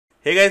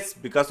Hey guys,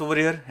 Vikas over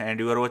here and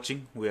you are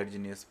watching We Are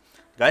Genius.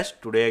 Guys,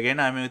 today again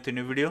I am with a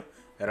new video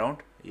around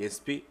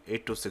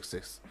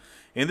ESP8266.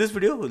 In this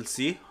video, we'll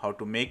see how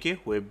to make a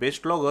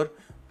web-based logger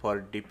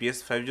for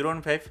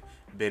DPS5015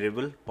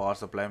 variable power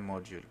supply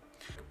module.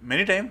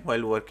 Many times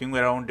while working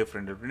around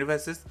different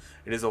devices,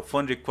 it is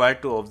often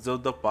required to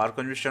observe the power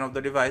consumption of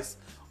the device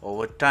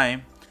over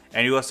time,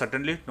 and you are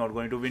certainly not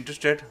going to be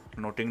interested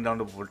noting down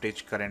the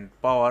voltage, current,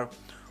 power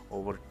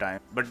over time.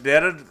 But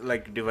there are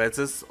like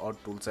devices or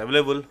tools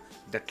available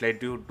that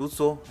let you do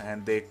so,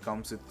 and they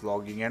comes with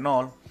logging and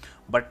all,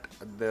 but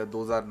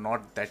those are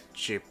not that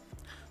cheap.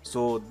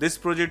 So this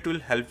project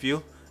will help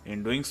you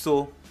in doing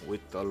so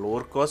with a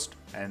lower cost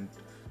and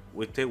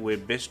with a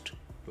web-based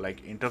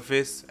like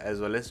interface as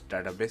well as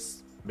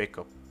database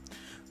backup.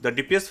 The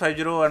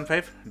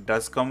DPS5015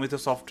 does come with a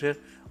software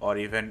or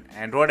even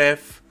Android app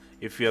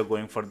if you are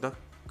going for the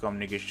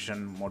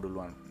communication module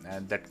one,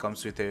 and that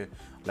comes with a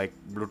like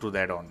Bluetooth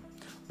add-on.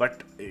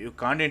 But you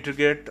can't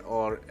integrate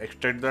or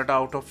extract that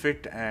out of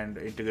it and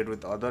integrate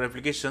with other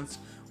applications,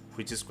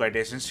 which is quite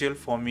essential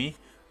for me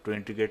to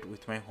integrate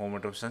with my home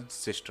automation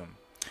system.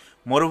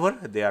 Moreover,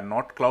 they are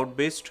not cloud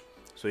based,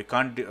 so you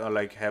can't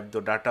like have the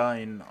data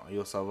in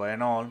your server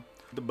and all,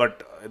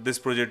 but this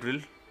project will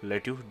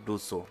let you do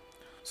so.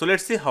 So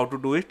let's see how to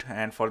do it,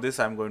 and for this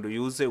I'm going to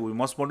use a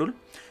wemos module,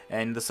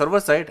 and the server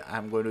side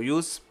I'm going to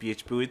use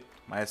PHP with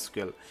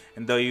MySQL,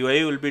 and the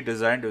UI will be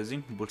designed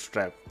using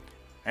Bootstrap,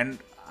 and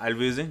I'll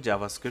be using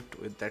JavaScript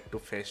with that to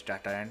fetch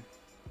data and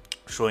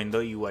showing the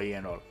UI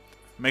and all.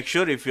 Make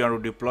sure if you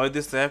want to deploy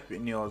this app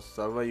in your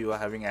server, you are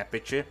having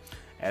Apache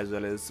as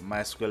well as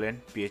MySQL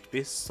and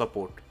PHP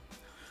support.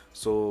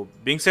 So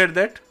being said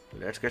that,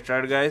 let's get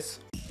started guys.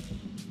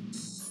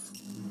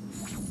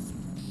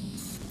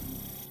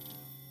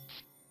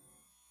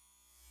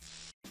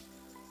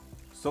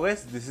 So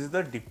guys, this is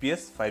the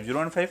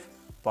DPS5015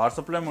 power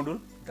supply module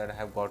that I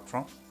have got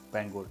from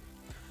Banggood.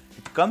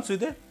 It comes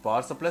with a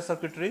power supply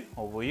circuitry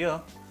over here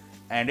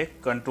and a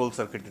control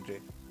circuitry.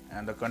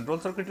 And the control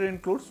circuitry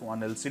includes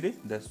one LCD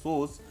that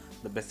shows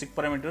the basic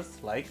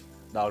parameters like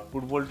the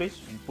output voltage,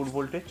 input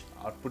voltage,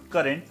 output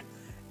current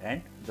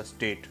and the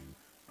state.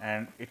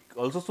 And it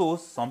also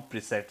shows some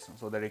presets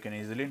so that you can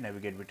easily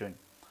navigate between.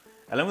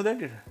 Along with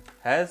that, it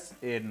has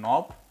a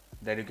knob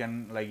that you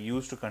can like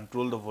use to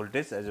control the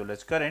voltage as well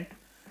as current,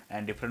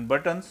 and different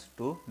buttons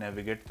to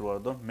navigate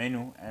throughout the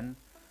menu and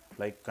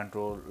like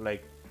control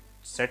like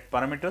set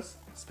parameters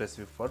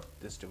specific for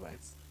this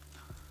device.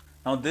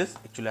 Now this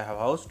actually I have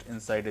housed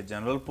inside a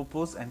general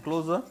purpose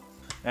enclosure,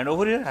 and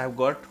over here I have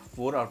got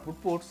 4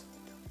 output ports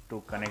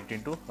to connect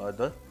into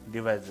other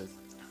devices.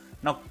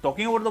 Now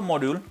talking about the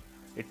module,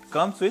 it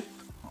comes with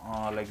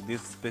like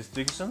these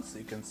specifications.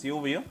 You can see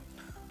over here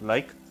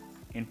like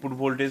input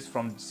voltage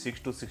from 6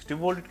 to 60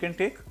 volt it can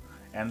take,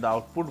 and the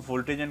output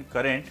voltage and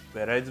current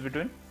varies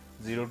between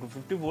 0 to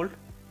 50 volt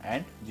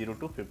and 0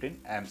 to 15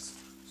 amps.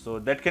 So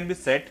that can be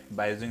set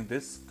by using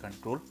this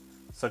control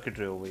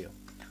circuitry over here.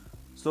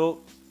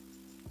 So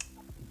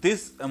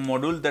this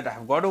module that I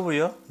have got over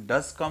here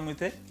does come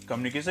with a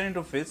communication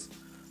interface,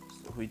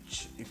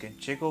 which you can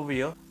check over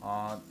here.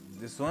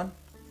 This one,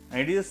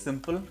 and it is a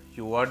simple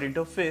UART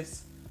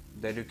interface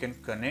that you can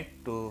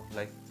connect to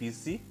like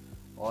PC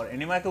or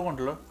any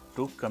microcontroller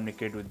to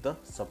communicate with the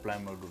supply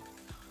module.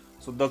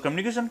 So the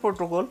communication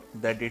protocol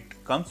that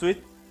it comes with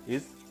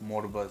is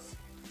Modbus.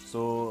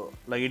 So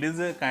like it is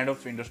a kind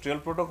of industrial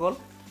protocol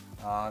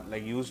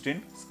like used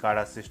in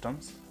SCADA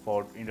systems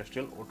for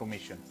industrial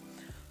automation.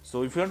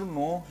 So if you want to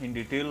know in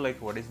detail like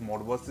what is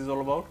Modbus is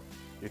all about,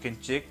 you can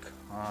check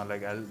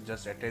like I'll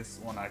just attach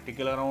one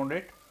article around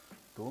it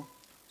too,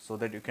 so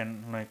that you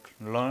can like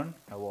learn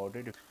about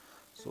it.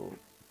 So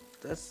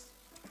that's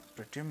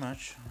pretty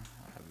much.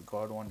 I've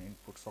got one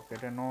input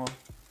socket and all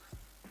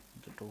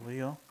that over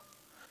here.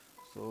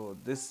 So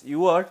this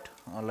UART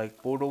like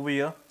port over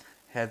here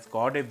has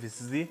got a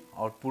VCC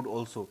output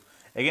also.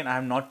 Again, I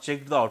have not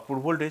checked the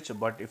output voltage,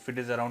 but if it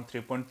is around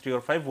 3.3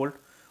 or 5 volt,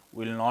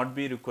 we will not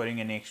be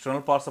requiring any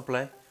external power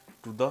supply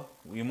to the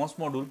wemos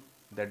module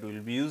that we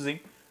will be using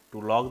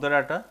to log the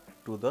data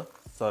to the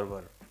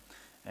server.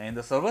 And in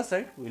the server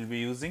side, we will be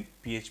using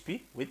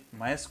PHP with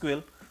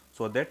MySQL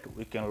so that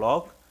we can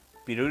log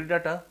periodic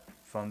data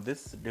from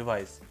this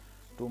device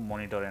to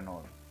monitor and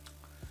all.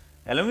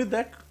 Along with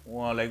that,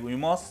 like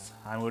wemos,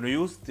 I am going to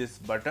use this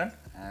button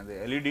and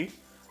the LED.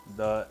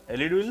 The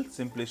LED will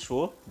simply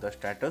show the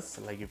status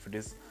like if it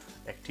is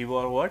active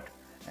or what,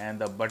 and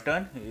the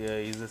button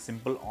is a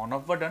simple on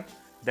off button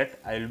that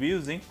I will be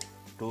using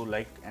to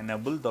like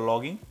enable the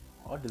logging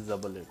or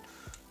disable it.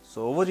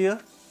 So over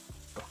here,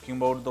 talking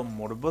about the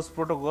Modbus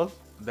protocol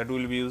that we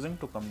will be using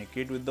to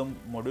communicate with the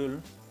module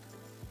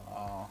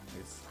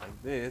is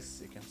like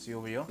this. You can see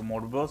over here the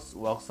Modbus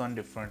works on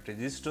different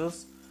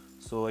registers.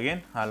 So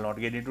again, I'll not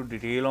get into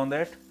detail on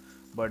that,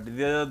 but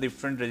there are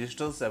different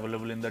registers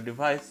available in the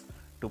device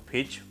to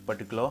fetch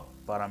particular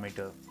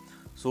parameter.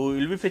 So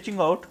we'll be fetching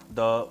out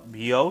the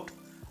V out,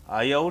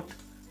 I out,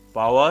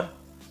 power,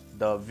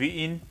 the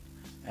V in,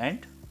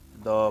 and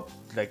the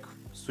like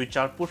switch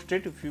output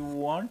state if you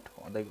want,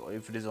 like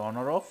if it is on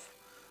or off.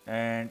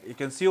 And you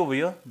can see over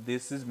here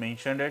this is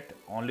mentioned at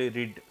only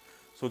read,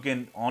 so you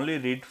can only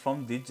read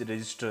from these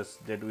registers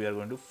that we are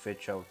going to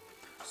fetch out.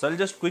 So I'll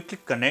just quickly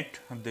connect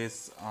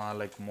this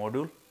like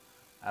module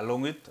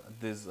along with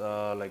this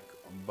like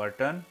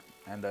button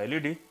and the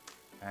LED, and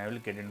I will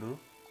get into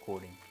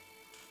coding.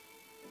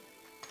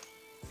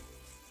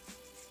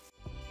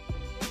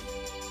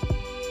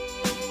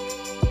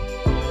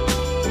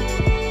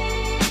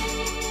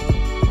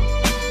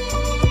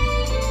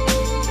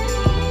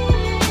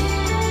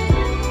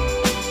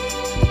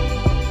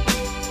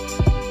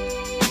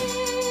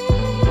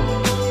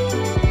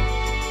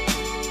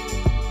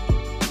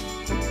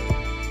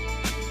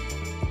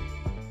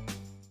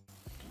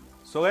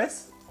 So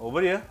guys,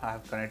 over here I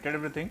have connected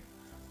everything,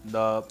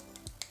 the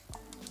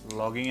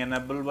logging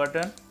enable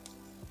button,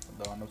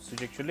 the on off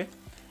switch actually,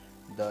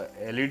 the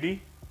LED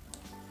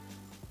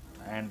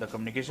and the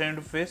communication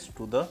interface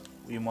to the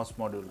wemos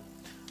module.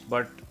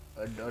 But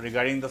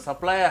regarding the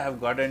supply, I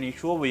have got an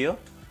issue over here.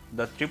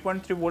 The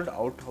 3.3 volt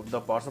out of the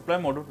power supply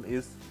module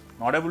is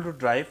not able to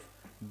drive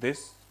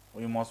this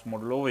wemos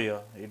module over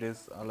here. It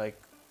is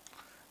like,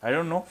 I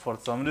don't know, for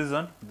some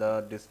reason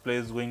the display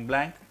is going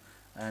blank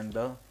and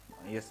the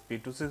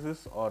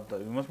ESP266 or the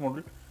wemos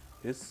module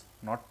is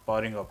not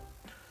powering up.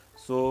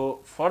 So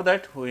for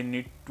that we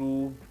need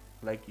to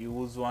like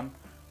use one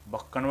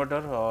buck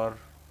converter or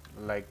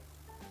like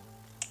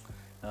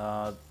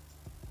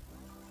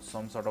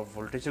some sort of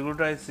voltage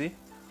regulator IC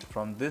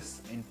from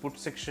this input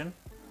section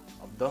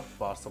of the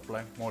power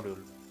supply module.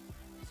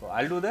 So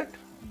I'll do that,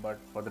 but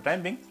for the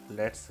time being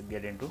let's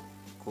get into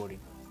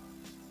coding.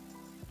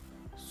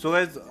 So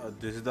guys,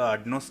 this is the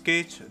arduino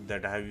sketch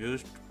that I have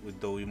used with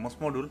the wemos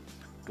module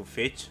to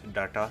fetch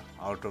data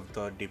out of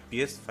the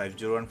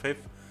DPS5015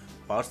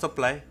 power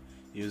supply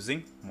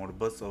using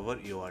Modbus over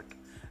UART.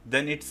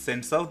 Then it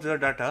sends out the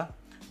data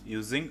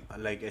using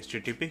like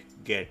HTTP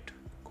GET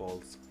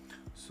calls.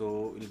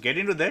 So we'll get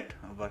into that,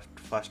 but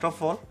first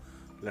of all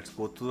let's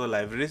go to the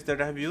libraries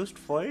that I have used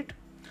for it.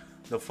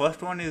 The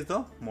first one is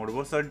the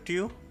Modbus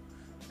arduino,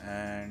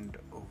 and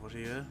over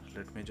here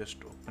let me just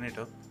open it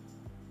up.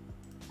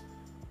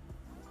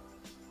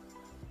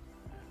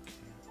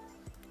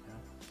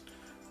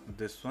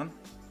 This one,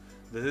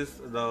 this is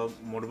the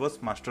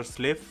Modbus master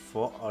slave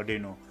for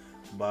Arduino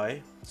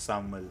by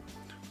Samuel.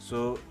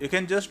 So you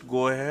can just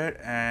go ahead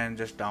and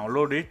just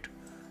download it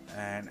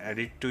and add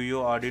it to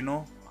your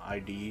Arduino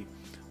IDE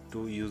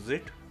to use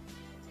it,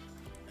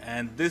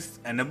 and this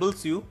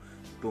enables you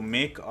to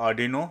make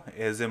Arduino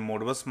as a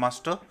Modbus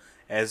master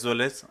as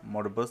well as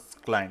Modbus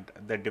client.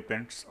 That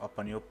depends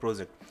upon your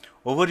project.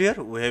 Over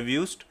here we have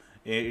used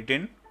it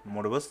in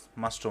Modbus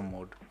master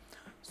mode.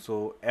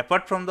 So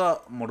apart from the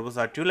Modbus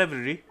arduino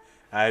library,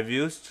 I have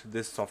used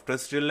this software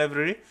serial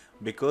library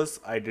because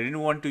I didn't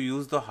want to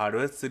use the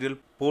hardware serial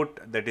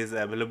port that is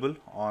available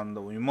on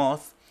the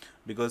wemos,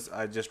 because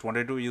I just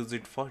wanted to use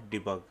it for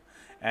debug.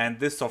 And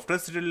this software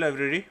serial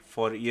library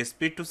for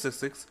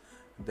ESP266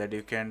 that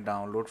you can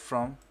download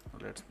from,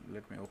 let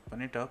me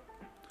open it up.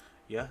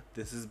 Yeah,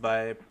 this is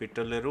by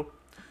Peter Leroux,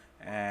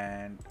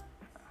 and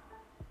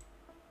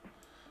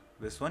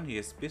this one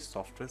ESP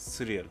software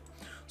serial.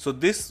 So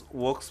this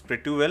works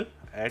pretty well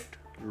at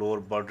lower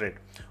baud rate,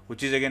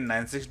 which is again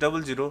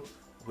 9600,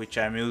 which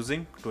I am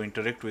using to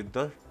interact with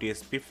the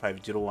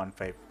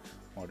TSP5015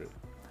 module.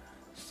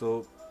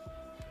 So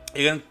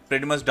you can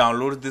pretty much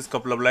download this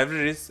couple of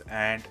libraries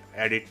and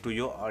add it to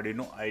your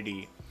Arduino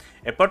IDE.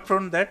 Apart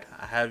from that,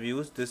 I have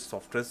used this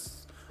software,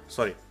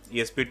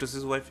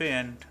 ESP266 Wi-Fi,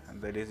 and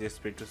that is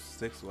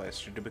ESP266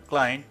 HTTP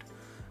client,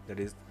 that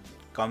is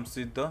comes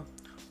with the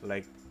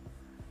like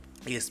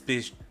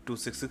ESP266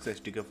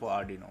 SDK for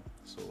Arduino.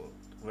 So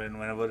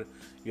whenever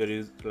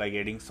you're like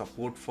adding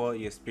support for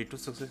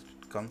ESP266,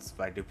 it comes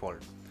by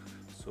default,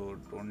 so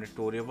don't need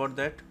to worry about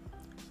that.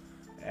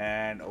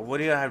 And over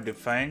here I have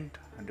defined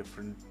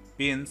different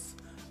pins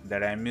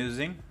that I am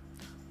using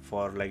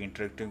for like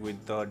interacting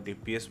with the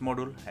DPS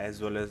module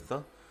as well as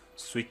the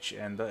switch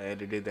and the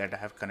LED that I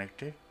have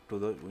connected to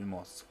the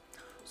wemos.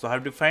 So I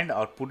have defined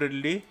output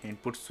LED,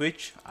 input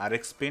switch,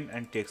 RX pin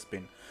and TX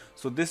pin.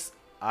 So this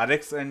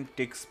RX and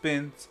TX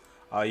pins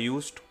are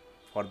used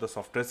for the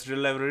software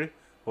serial library,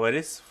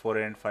 whereas 4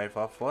 and 5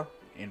 are for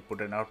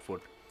input and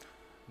output.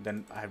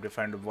 Then I have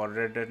defined the baud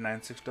rate at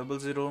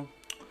 9600.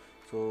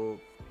 So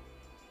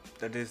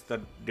that is the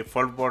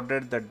default baud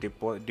rate that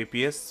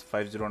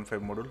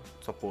DPS5015 module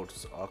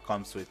supports or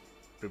comes with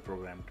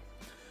pre-programmed.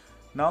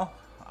 Now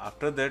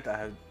after that I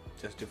have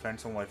just defined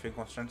some Wi-Fi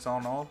constants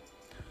on all.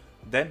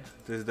 Then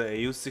this is the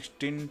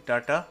AU16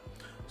 data.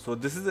 So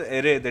this is the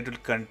array that will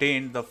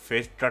contain the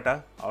fetched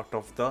data out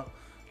of the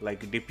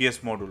like DPS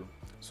module.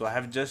 So I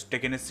have just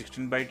taken a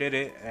 16 byte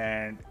array,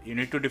 and you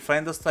need to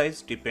define the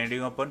size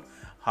depending upon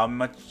how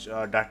much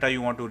data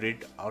you want to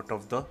read out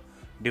of the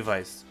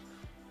device.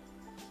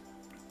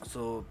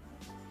 So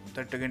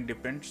that again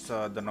depends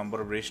the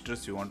number of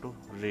registers you want to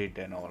read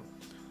and all.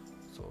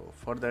 So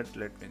for that,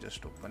 let me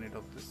just open it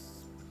up, this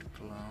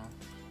particular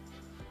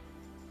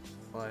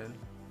file.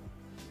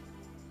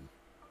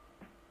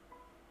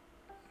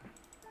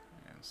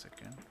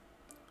 second.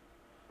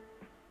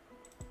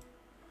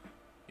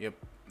 Yep,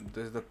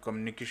 this is the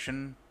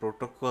communication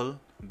protocol,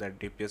 that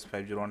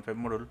DPS5015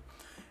 module,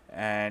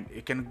 and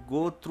you can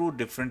go through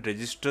different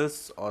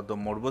registers or the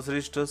Modbus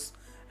registers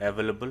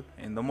available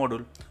in the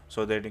module,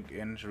 so that you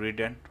can read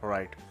and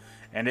write.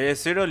 And as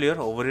I said earlier,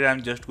 over here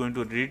I'm just going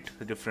to read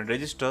the different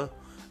register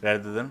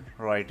rather than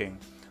writing.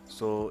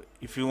 So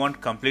if you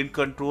want complete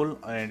control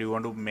and you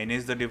want to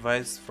manage the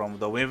device from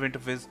the web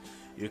interface,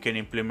 you can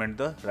implement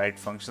the write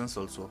functions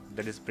also.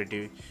 That is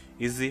pretty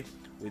easy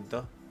with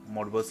the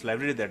Modbus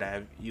library that I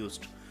have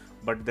used,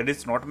 but that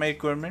is not my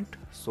requirement,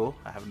 so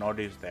I have not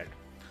used that.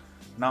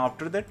 Now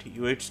after that,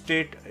 wait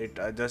state, it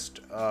just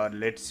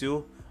lets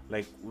you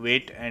like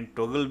wait and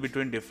toggle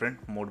between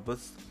different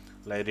Modbus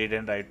like read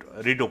and write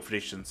read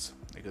operations,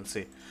 you can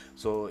say.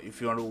 So if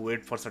you want to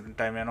wait for certain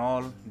time and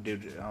all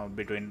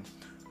between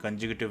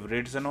consecutive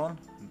reads and all,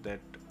 that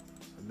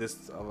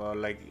this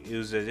like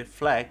used as a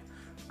flag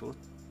to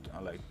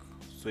like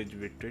switch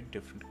between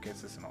different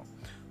cases and all.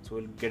 So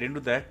we'll get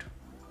into that.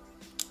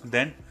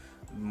 Then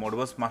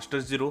Modbus master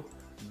 0,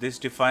 this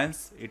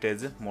defines it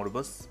as a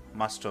Modbus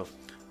master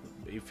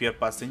if you are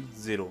passing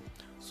 0.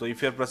 So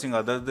if you are pressing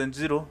other than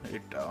 0,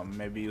 it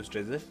may be used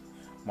as a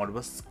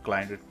Modbus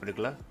client with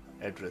particular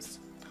address.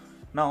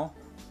 Now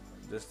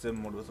this is a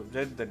Modbus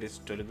object, that is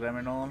Telegram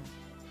and all.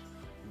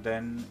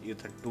 Then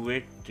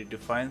Ether28, it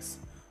defines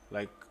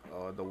like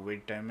the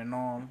wait time and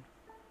all.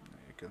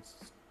 You can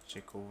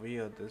check over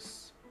here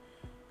this.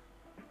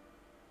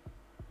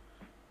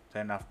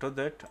 Then after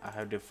that, I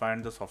have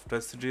defined the software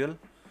serial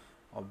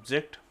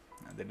object,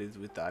 and that is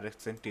with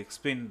RX and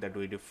TX pin that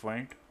we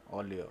defined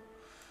earlier.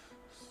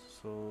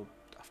 So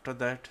after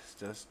that,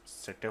 just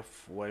set up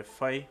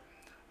Wi-Fi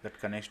that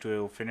connects to a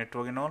Wi-Fi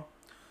network and all.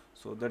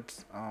 So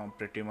that's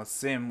pretty much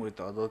same with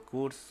other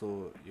codes,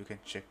 so you can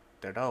check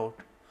that out.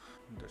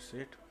 That's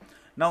it.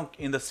 Now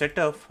in the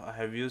setup, I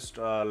have used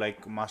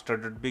like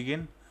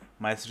master.begin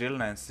myserial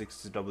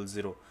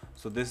 9600.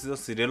 So this is a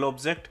serial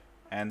object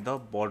and the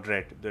baud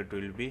rate that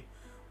we will be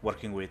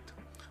working with.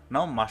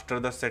 Now master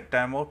the set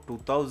timeout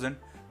 2000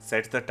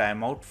 sets the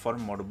timeout for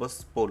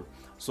Modbus poll.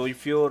 So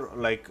if you're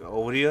like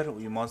over here,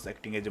 wemos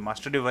acting as a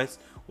master device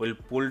will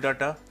pull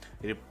data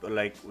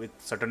like with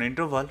certain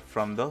interval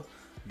from the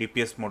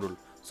DPS module.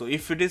 So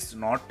if it is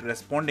not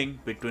responding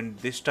between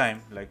this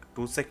time, like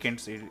 2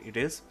 seconds it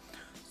is,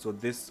 so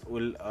this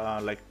will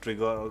like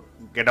trigger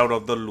get out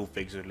of the loop.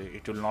 Actually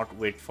it will not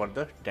wait for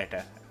the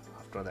data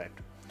after that.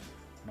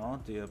 Now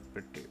they are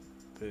pretty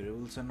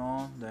variables and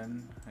all.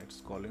 Then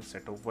it's calling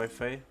setup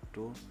Wi-Fi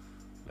to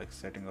like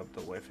setting up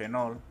the Wi-Fi and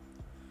all.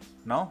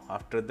 Now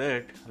after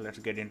that, let's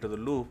get into the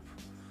loop.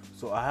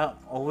 So I have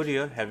over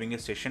here having a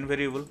session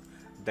variable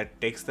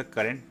that takes the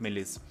current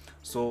millis.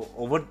 So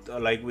over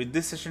like with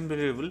this session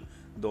variable,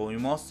 the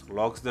wemos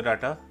logs the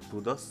data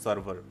to the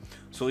server.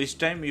 So each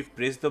time you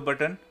press the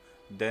button,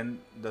 then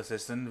the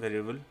session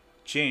variable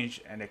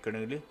change, and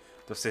accordingly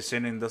the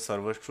session in the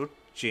server should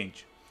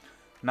change.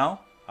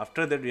 Now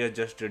after that, we are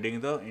just reading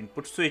the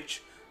input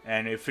switch,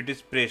 and if it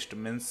is pressed,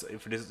 means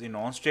if it is in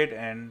on state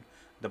and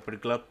the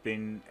particular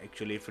pin,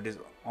 actually if it is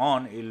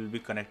on, it will be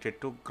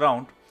connected to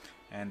ground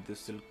and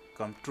this will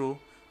come true.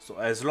 So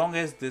as long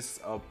as this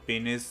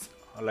pin is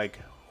like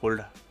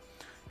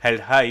held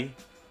high,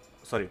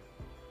 sorry,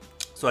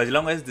 so as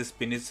long as this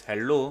pin is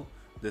held low,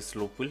 this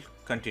loop will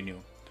continue.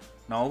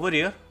 Now over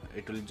here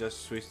it will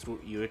just switch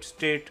through wait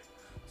state.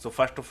 So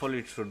first of all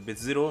it should be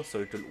 0, so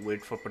it will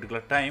wait for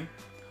particular time.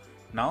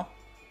 Now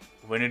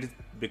when it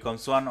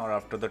becomes 1 or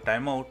after the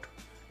timeout,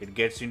 it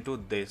gets into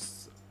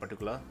this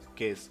particular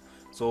case.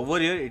 So over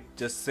here it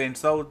just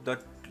sends out the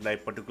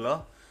like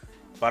particular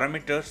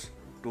parameters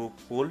to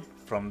pull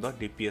from the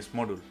DPS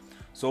module.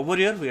 So over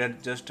here we are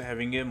just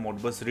having a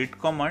Modbus read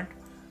command,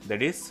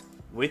 that is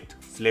with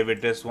slave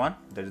address 1,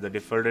 that is the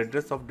default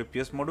address of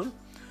DPS module.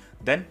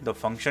 Then the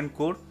function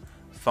code.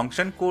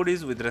 Function code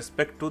is with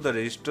respect to the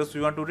registers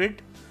we want to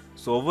read.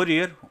 So over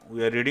here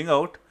we are reading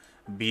out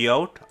B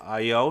out,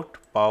 I out,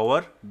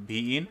 power,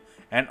 B in,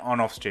 and on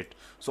off state.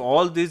 So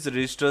all these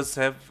registers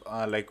have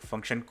like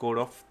function code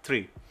of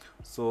 3.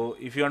 So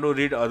if you want to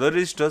read other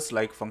registers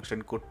like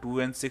function code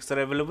 2 and 6 are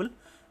available,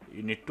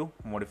 you need to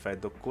modify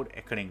the code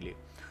accordingly.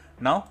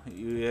 Now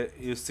you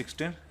use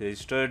 16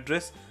 register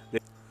address.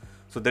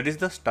 So that is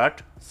the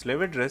start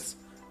slave address,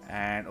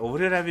 and over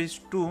here I have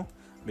used 2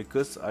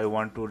 because I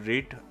want to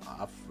read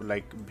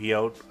like B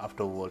out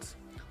afterwards.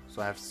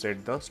 So I have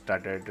set the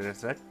start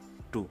address at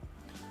 2.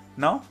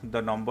 Now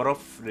the number of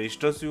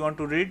registers you want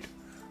to read.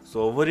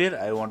 So over here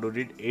I want to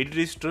read 8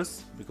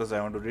 registers because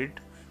I want to read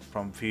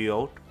from V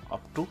out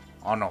up to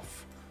on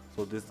off.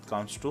 So this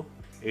comes to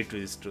 8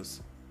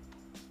 registers.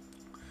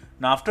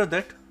 Now after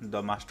that,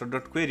 the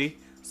master.query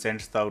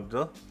sends out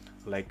the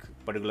like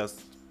particular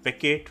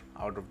packet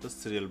out of the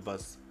serial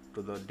bus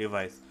to the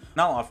device.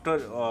 Now after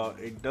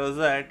it does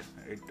that,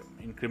 it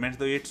increments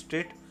the wait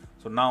state.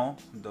 So now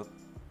the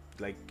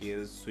like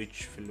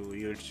switch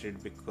wait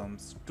state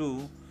becomes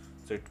 2.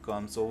 So it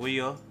comes over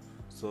here.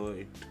 So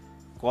it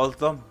calls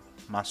the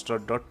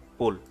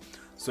master.poll.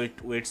 so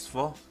it waits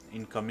for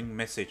incoming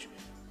message,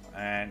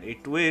 and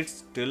it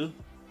waits till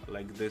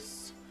like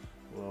this,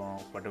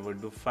 whatever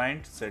to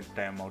find set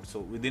timeout. So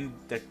within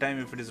that time,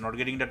 if it is not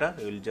getting data,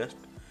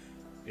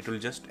 it will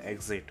just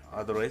exit,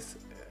 otherwise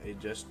it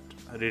just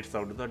reads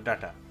out the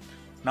data.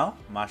 Now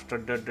master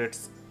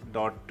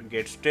dot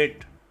get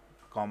state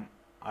com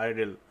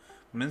idle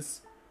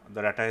means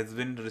the data has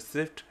been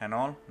received and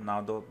all,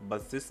 now the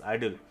bus is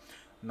idle.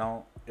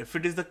 Now if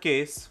it is the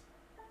case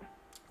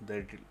that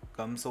it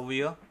comes over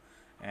here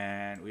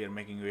and we are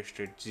making wait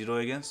state 0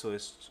 again, so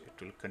it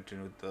will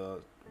continue with the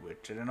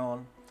wait state and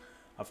all.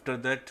 After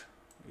that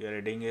we are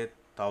adding a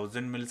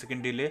 1000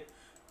 millisecond delay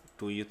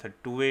to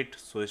U32 wait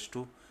so as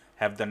to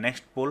have the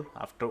next poll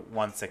after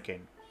 1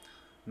 second.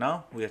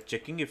 Now we are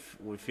checking if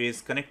Wi-Fi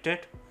is connected,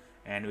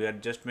 and we are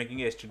just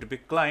making a HTTP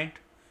client,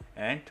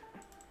 and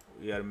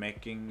we are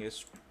making a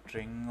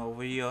string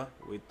over here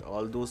with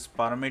all those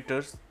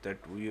parameters that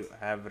we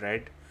have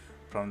read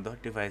from the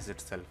device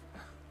itself,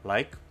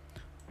 like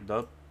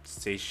the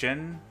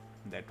session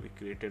that we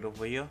created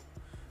over here,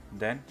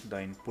 then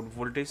the input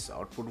voltage,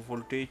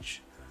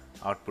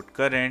 output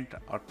current,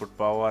 output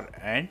power,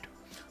 and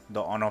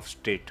the on-off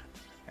state,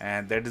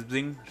 and that is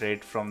being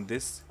read from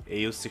this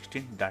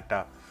AU16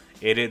 data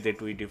array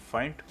that we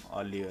defined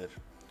earlier.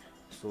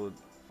 So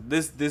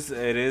these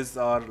arrays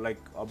are like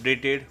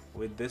updated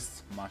with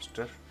this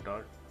master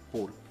dot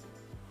pool.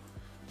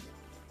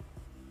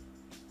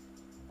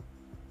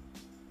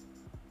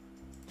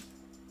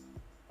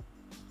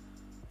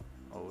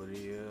 Over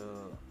here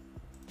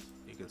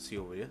you can see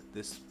over here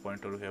this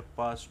pointer we have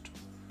passed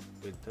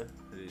with the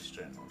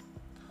register and all.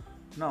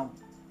 Now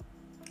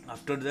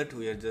after that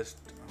we are just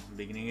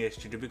beginning a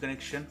HTTP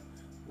connection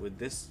with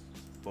this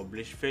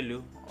publish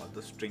value or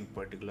the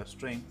particular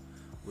string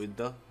with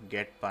the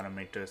get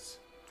parameters,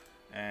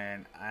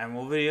 and I am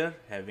over here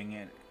having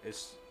an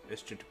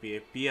HTTP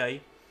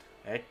API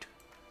at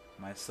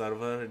my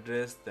server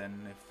address,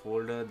 then a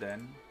folder,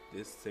 then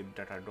this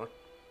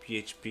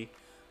savedata.php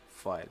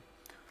file.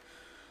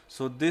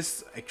 So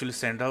this actually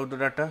send out the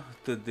data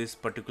to this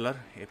particular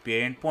API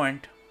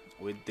endpoint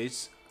with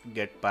this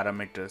get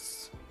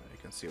parameters, you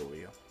can see over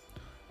here.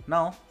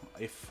 Now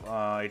if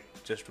it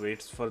just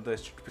waits for the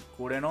HTTP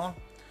code and all.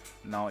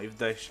 Now if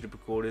the HTTP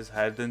code is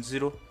higher than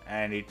 0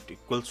 and it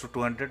equals to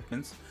 200,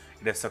 means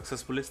it has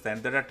successfully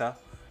sent the data.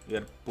 We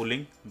are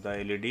pulling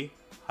the LED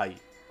high.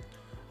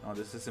 Now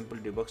this is simple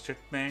debug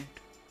statement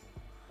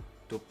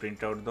to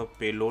print out the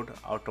payload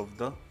out of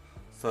the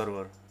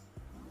server.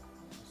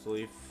 So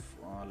if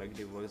like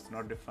debug is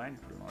not defined,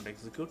 it will not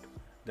execute,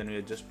 then we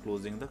are just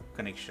closing the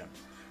connection.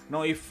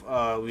 Now if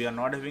we are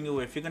not having a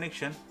Wi-Fi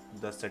connection,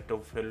 the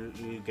setup will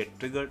get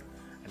triggered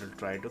and will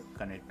try to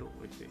connect to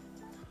Wi-Fi.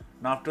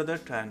 Now after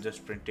that I am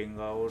just printing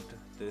out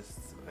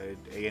this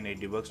again a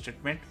debug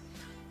statement,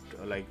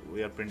 like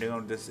we are printing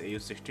out this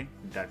AU16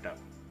 data.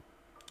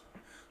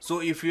 So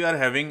if you are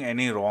having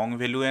any wrong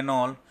value and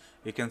all,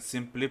 you can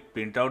simply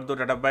print out the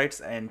data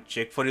bytes and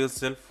check for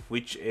yourself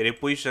which array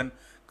position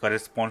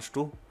corresponds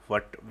to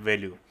what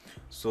value.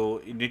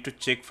 So you need to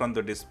check from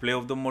the display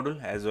of the module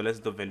as well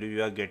as the value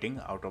you are getting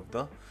out of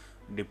the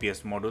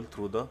DPS module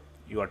through the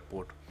UART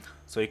port.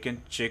 So you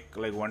can check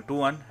like 1 to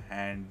 1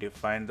 and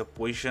define the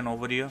position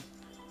over here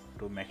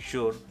to make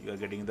sure you are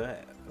getting the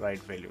right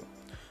value.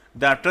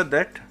 Then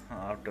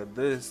after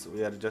this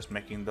we are just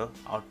making the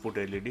output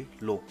LED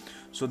low.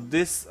 So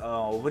this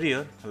over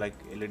here, like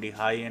LED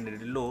high and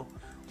LED low,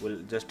 will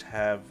just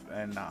have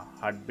an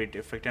heartbeat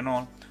effect and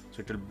all. So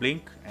it will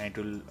blink and it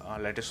will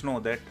let us know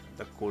that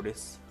the code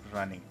is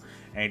running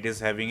and it is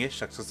having a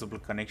successful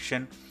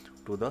connection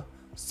to the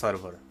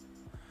server.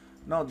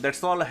 Now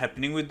that's all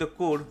happening with the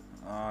code.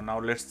 Now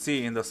let's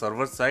see in the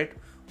server side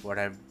what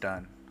I have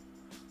done.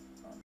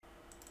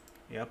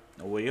 Yep,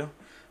 over here.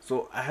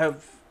 So I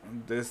have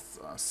this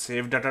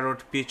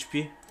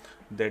savedata.php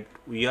that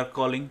we are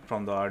calling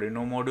from the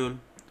Arduino module,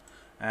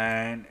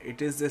 and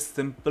it is a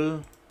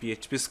simple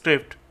PHP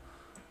script.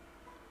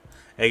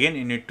 Again,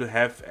 you need to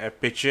have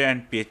Apache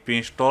and PHP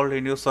installed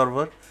in your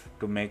server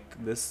to make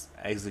this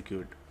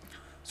execute.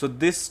 So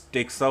this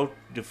takes out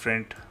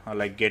different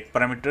like get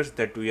parameters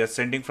that we are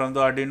sending from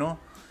the Arduino,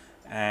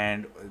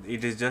 and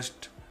it is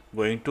just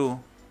going to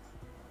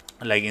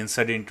like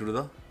insert into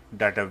the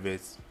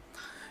database.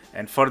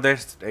 And for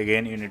that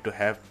again you need to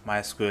have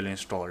MySQL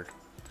installed.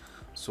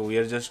 So we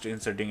are just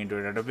inserting into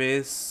a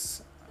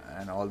database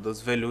and all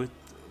those values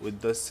with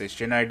the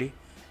session ID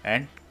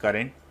and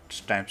current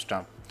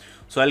timestamp.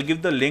 So I'll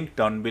give the link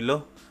down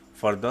below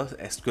for the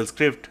SQL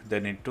script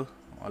they need to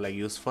like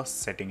use for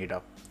setting it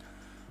up.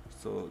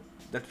 So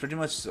that's pretty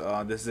much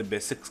this is a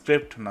basic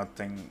script,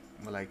 nothing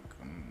like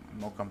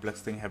no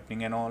complex thing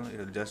happening and all. It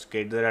will just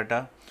get the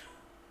data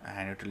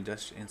and it will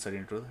just insert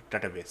into the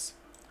database.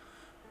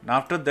 Now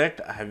after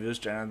that I have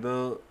used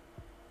another,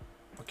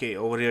 okay,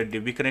 over here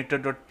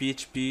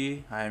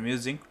dbconnector.php I am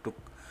using to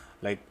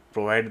like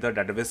provide the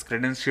database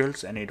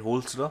credentials, and it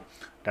holds the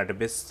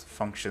database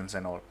functions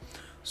and all.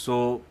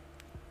 So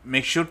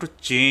make sure to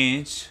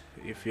change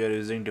if you are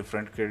using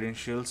different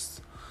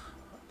credentials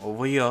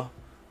over here,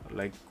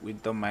 like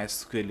with the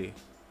MySQL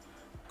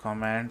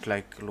command,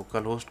 like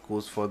localhost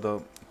goes for the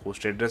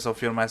host address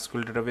of your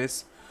MySQL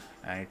database,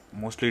 and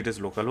mostly it is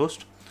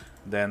localhost.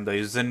 Then the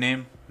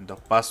username, the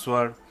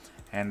password,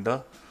 and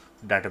the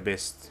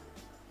database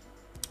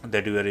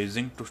that you are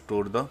using to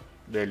store the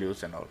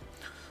values and all.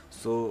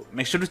 So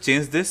make sure to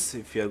change this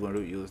if you are going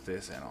to use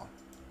this and all.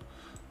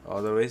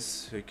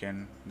 Otherwise you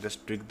can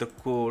just tweak the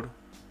code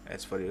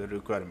as per your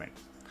requirement.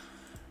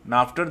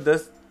 Now after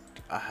this,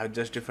 I have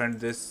just defined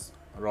this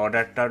raw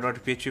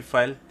data.php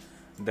file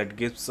that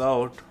gives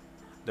out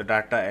the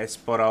data as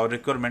per our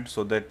requirement,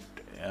 so that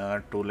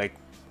to like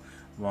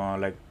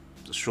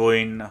show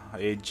in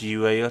a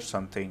GUI or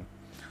something.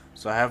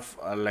 So I have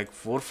like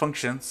 4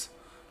 functions.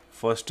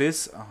 First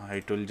is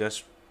it will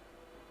just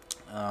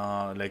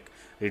like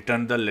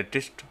return the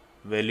latest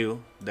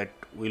value that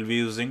we'll be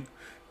using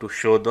to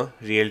show the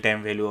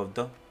real-time value of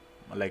the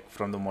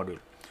from the module.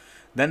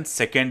 Then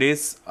second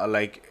is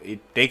like it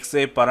takes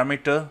a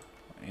parameter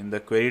in the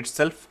query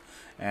itself,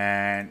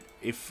 and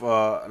if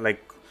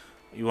like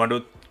you want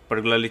to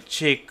particularly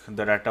check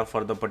the data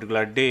for the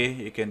particular day,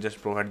 you can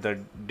just provide the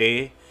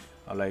day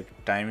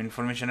like time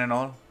information and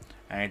all,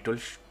 and it will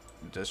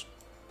just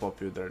pop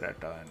you the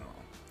data and all.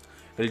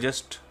 It will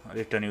just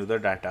return you the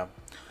data.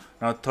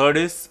 Now third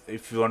is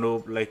if you want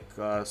to like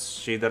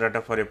see the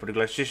data for a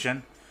particular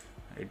session,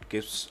 it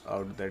gives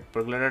out that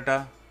particular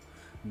data.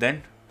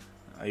 Then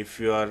if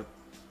you are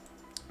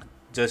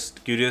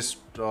just curious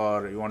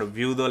or you want to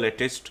view the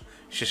latest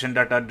session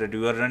data that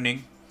you are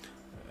running,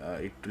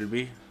 it will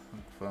be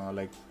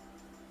like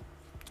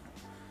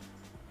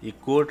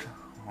echoed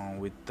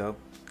with the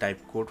type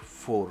code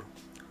 4.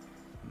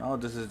 Now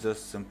this is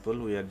just simple.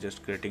 We are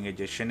just creating a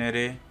JSON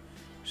array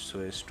so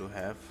as to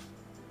have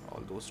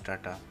all those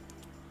data.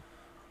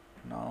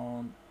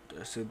 Now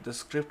this is the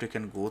script. You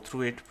can go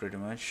through it pretty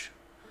much,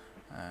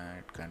 and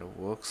it kind of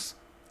works.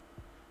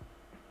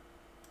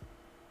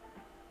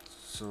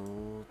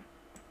 So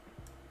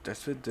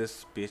that's with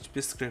this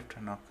PHP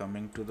script. Now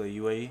coming to the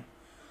UI,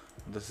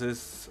 this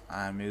is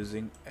I am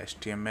using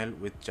HTML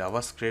with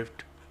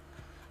JavaScript,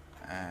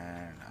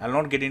 and I'll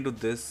not get into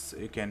this.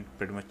 You can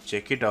pretty much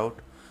check it out.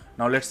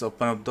 Now let's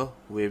open up the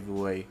web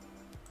UI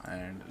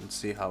and let's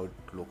see how it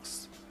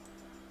looks.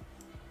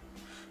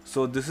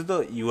 So this is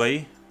the UI.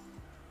 You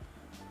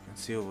can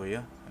see over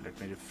here. Let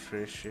me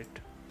refresh it.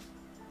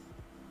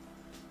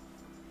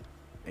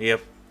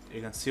 Yep,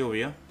 you can see over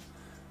here.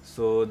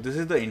 So this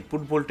is the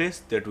input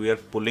voltage that we are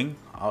pulling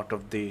out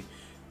of the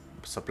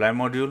supply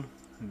module,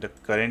 the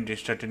current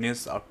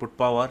instantaneous output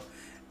power,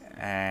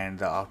 and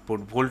the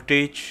output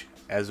voltage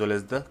as well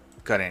as the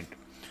current.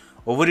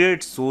 Over here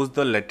it shows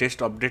the latest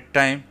update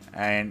time,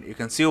 and you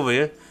can see over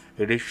here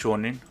it is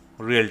shown in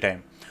real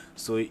time.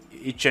 So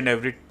each and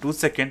every 2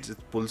 seconds it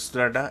pulls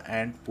data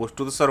and posts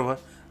to the server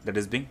that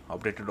is being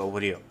updated over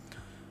here.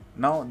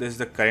 Now this is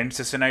the current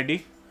session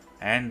ID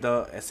and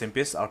the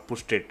SMPS output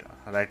state.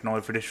 Right now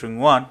if it is showing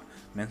 1,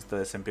 means the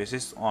SMPS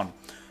is on,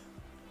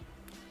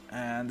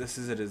 and this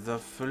is a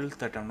reserve field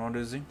that I'm not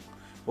using.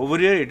 Over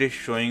here it is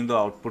showing the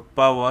output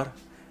power,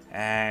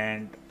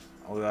 and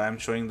I'm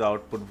showing the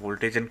output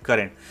voltage and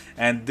current,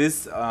 and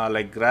this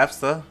like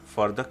graphs are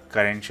for the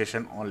current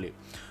session only.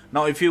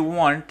 Now if you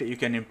want, you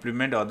can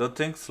implement other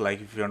things,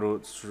 like if you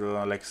want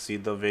to like see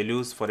the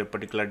values for a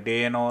particular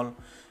day and all,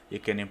 you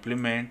can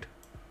implement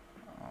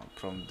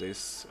from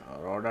this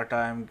raw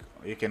data.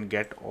 You can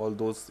get all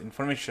those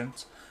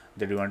informations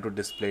that you want to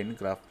display in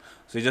graph.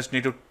 So you just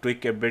need to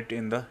tweak a bit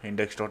in the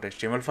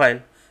index.html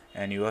file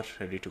and you are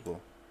ready to go.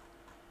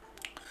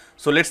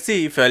 So let's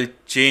see if I'll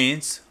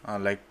change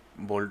like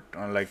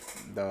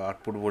the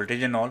output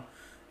voltage and all,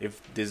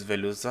 if these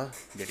values are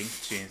getting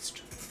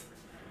changed.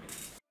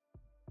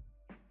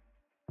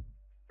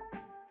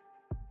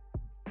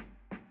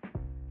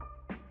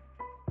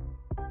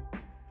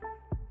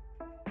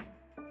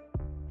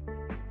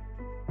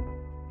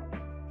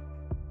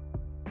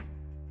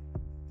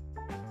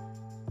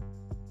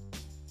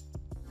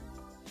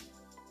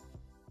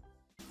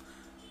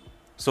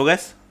 So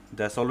guys,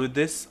 that's all with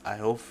this. I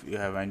hope you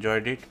have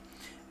enjoyed it,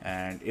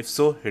 and if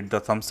so, hit the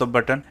thumbs up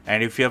button,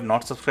 and if you have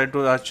not subscribed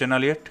to our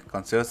channel yet,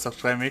 consider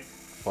subscribing it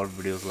for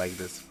videos like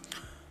this.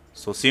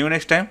 So see you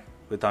next time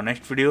with our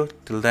next video.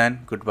 Till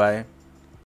then, goodbye.